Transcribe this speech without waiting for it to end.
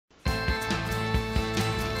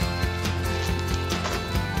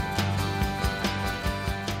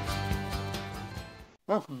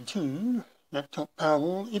Welcome to Laptop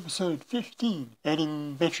Powerwall episode 15,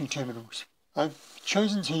 adding battery terminals. I've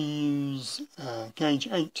chosen to use gauge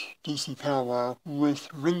 8 DC Powerwall with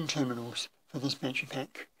ring terminals for this battery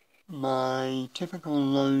pack. My typical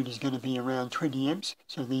load is going to be around 20 amps,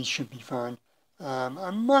 so these should be fine.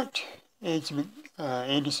 I might add some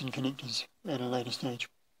Anderson connectors at a later stage.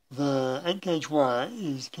 The 8 gauge wire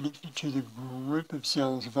is connected to the group of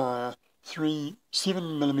cells via 3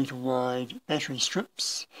 7mm wide battery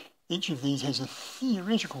strips. Each of these has a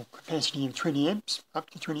theoretical capacity of 20 amps,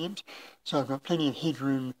 up to 20 amps, so I've got plenty of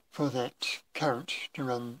headroom for that current to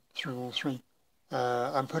run through all three.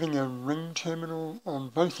 I'm putting a ring terminal on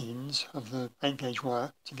both ends of the 8 gauge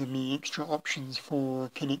wire to give me extra options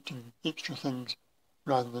for connecting extra things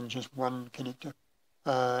rather than just one connector.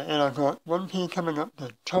 And I've got one pair coming up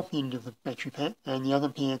the top end of the battery pack and the other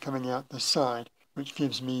pair coming out the side, which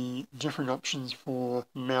gives me different options for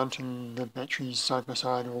mounting the batteries side by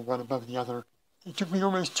side or one above the other. It took me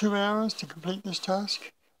almost 2 hours to complete this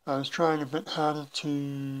task. I was trying a bit harder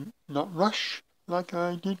to not rush like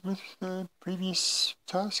I did with the previous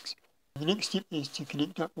tasks. The next step is to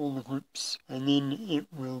connect up all the groups and then it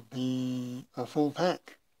will be a full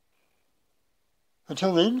pack.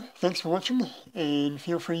 Until then, thanks for watching and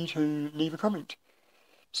feel free to leave a comment.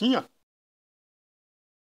 See ya!